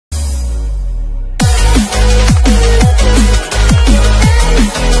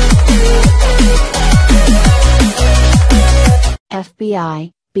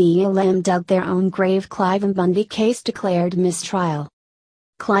FBI, BLM dug their own grave. Cliven Bundy case declared mistrial.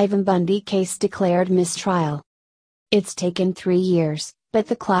 Cliven Bundy case declared mistrial. It's taken 3 years, but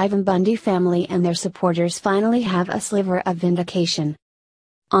the Cliven Bundy family and their supporters finally have a sliver of vindication.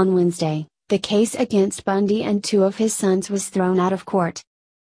 On Wednesday, the case against Bundy and 2 of his sons was thrown out of court.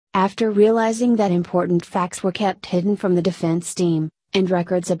 After realizing that important facts were kept hidden from the defense team, and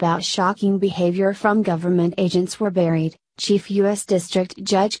records about shocking behavior from government agents were buried, Chief U.S. District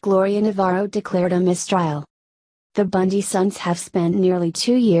Judge Gloria Navarro declared a mistrial. The Bundy sons have spent nearly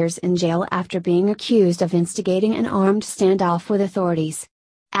 2 years in jail after being accused of instigating an armed standoff with authorities.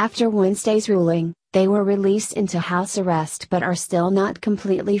 After Wednesday's ruling, they were released into house arrest but are still not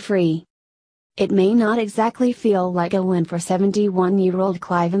completely free. It may not exactly feel like a win for 71-year-old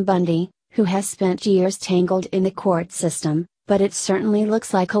Cliven Bundy, who has spent years tangled in the court system, but it certainly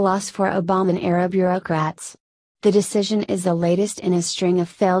looks like a loss for Obama-era bureaucrats. The decision is the latest in a string of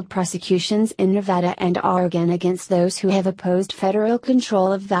failed prosecutions in Nevada and Oregon against those who have opposed federal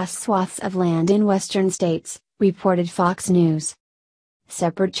control of vast swaths of land in western states, reported Fox News.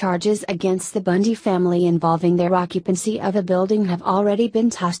 Separate charges against the Bundy family involving their occupancy of a building have already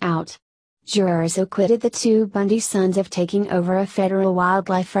been tossed out. Jurors acquitted the 2 Bundy sons of taking over a federal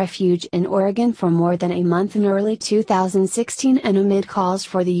wildlife refuge in Oregon for more than a month in early 2016 and amid calls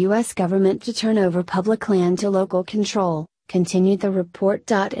for the U.S. government to turn over public land to local control, continued the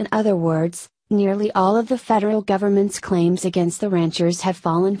report. In other words, nearly all of the federal government's claims against the ranchers have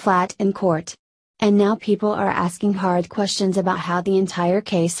fallen flat in court. And now people are asking hard questions about how the entire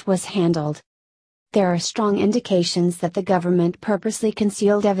case was handled. There are strong indications that the government purposely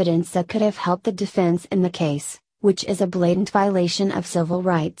concealed evidence that could have helped the defense in the case, which is a blatant violation of civil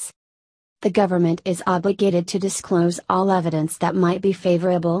rights. The government is obligated to disclose all evidence that might be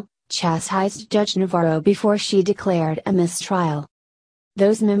favorable, chastised Judge Navarro before she declared a mistrial.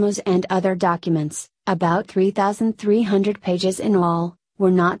 Those memos and other documents, about 3,300 pages in all,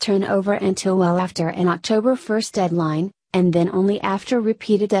 were not turned over until well after an October 1 deadline, and then only after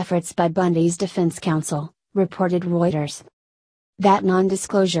repeated efforts by Bundy's defense counsel, reported Reuters. That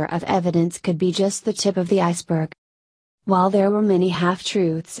non-disclosure of evidence could be just the tip of the iceberg. While there were many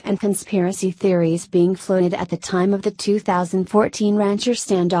half-truths and conspiracy theories being floated at the time of the 2014 rancher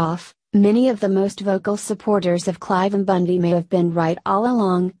standoff, many of the most vocal supporters of Cliven Bundy may have been right all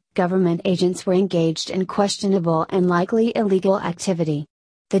along. Government agents were engaged in questionable and likely illegal activity.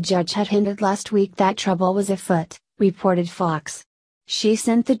 The judge had hinted last week that trouble was afoot, reported Fox. She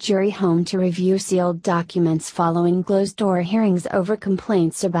sent the jury home to review sealed documents following closed-door hearings over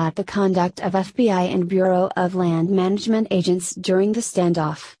complaints about the conduct of FBI and Bureau of Land Management agents during the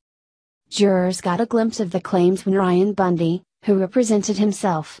standoff. Jurors got a glimpse of the claims when Ryan Bundy, who represented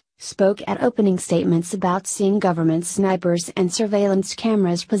himself, spoke at opening statements about seeing government snipers and surveillance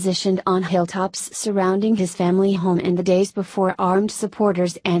cameras positioned on hilltops surrounding his family home in the days before armed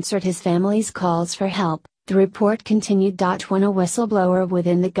supporters answered his family's calls for help. The report continued. When a whistleblower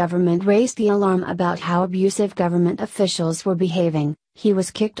within the government raised the alarm about how abusive government officials were behaving, he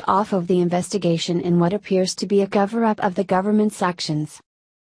was kicked off of the investigation in what appears to be a cover-up of the government's actions.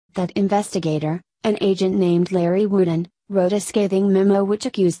 That investigator, an agent named Larry Wooden, wrote a scathing memo which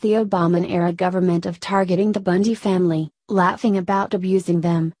accused the Obama-era government of targeting the Bundy family, laughing about abusing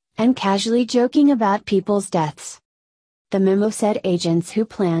them, and casually joking about people's deaths. The memo said agents who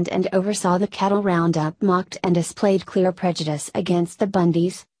planned and oversaw the cattle roundup mocked and displayed clear prejudice against the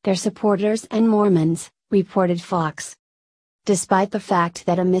Bundys, their supporters and Mormons, reported Fox. Despite the fact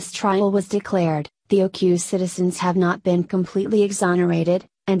that a mistrial was declared, the accused citizens have not been completely exonerated,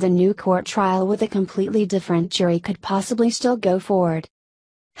 and a new court trial with a completely different jury could possibly still go forward.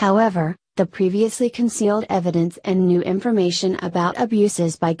 However, the previously concealed evidence and new information about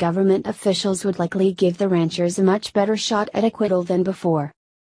abuses by government officials would likely give the ranchers a much better shot at acquittal than before.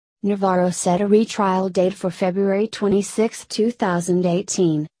 Navarro set a retrial date for February 26,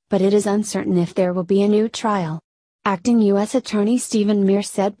 2018, but it is uncertain if there will be a new trial. Acting U.S. Attorney Stephen Mears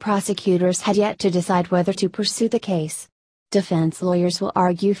said prosecutors had yet to decide whether to pursue the case. Defense lawyers will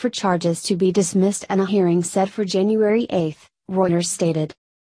argue for charges to be dismissed and a hearing set for January 8, Reuters stated.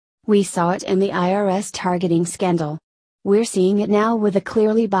 We saw it in the IRS targeting scandal. We're seeing it now with a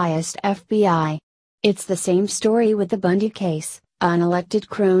clearly biased FBI. It's the same story with the Bundy case. Unelected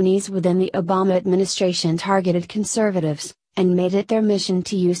cronies within the Obama administration targeted conservatives, and made it their mission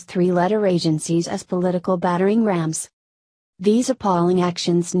to use three-letter agencies as political battering rams. These appalling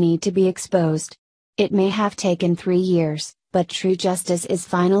actions need to be exposed. It may have taken 3 years, but true justice is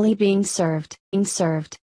finally being served.